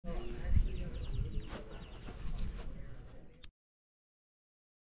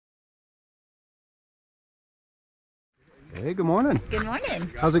Hey, good morning. Good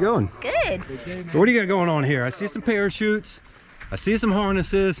morning. How's it going? Good. So what do you got going on here? I see some parachutes, I see some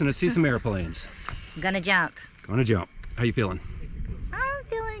harnesses, and I see some airplanes. I'm gonna jump. Gonna jump. How you feeling? I'm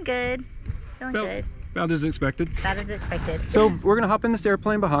feeling good. Feeling good. About as expected. About as expected. So we're gonna hop in this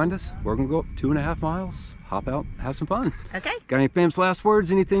airplane behind us. We're gonna go up 2.5 miles, hop out, have some fun. Okay. Got any famous last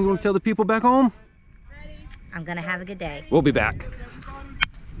words? Anything you want to tell the people back home? I'm gonna have a good day. We'll be back.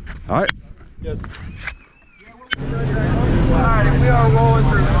 All right. Yes. Alright, we are rolling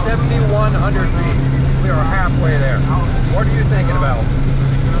through 7,100 feet. We are halfway there. What are you thinking about?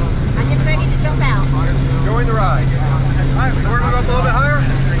 I'm just ready to jump out. Join the ride. Alright, we're going to go up a little bit higher.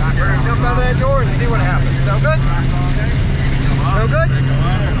 We're going to jump out of that door and see what happens. Sound good? Sound good?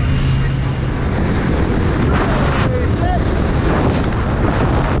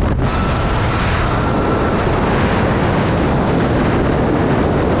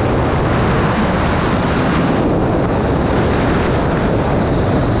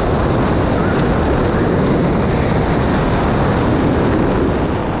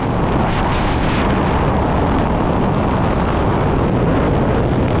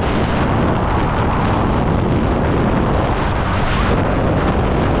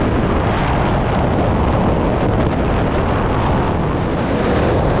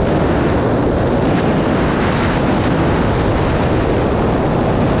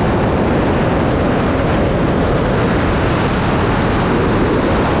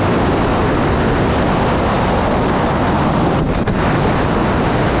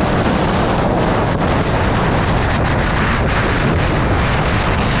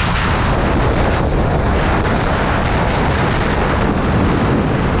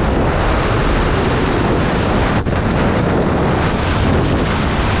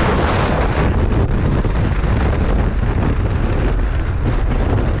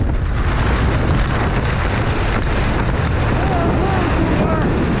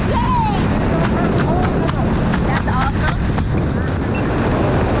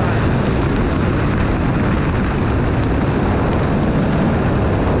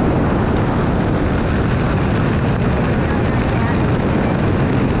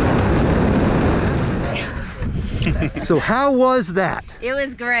 So how was that? It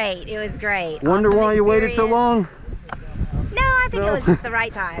was great. It was great. Wonder awesome why you waited so long? No, I think it was just the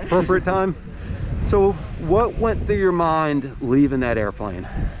right time. Appropriate time. So what went through your mind leaving that airplane?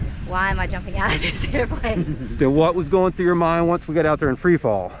 Why am I jumping out of this airplane? What was going through your mind once we got out there in free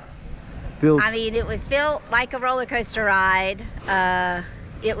fall? I mean, it was built like a roller coaster ride.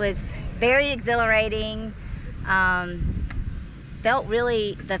 It was very exhilarating. Felt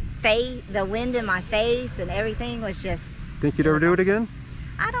really the wind in my face and everything was just. Think you'd ever do it again?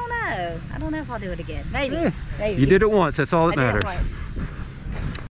 I don't know. I don't know if I'll do it again. Maybe. Yeah. Maybe. You did it once. That's all that I matters. did it once.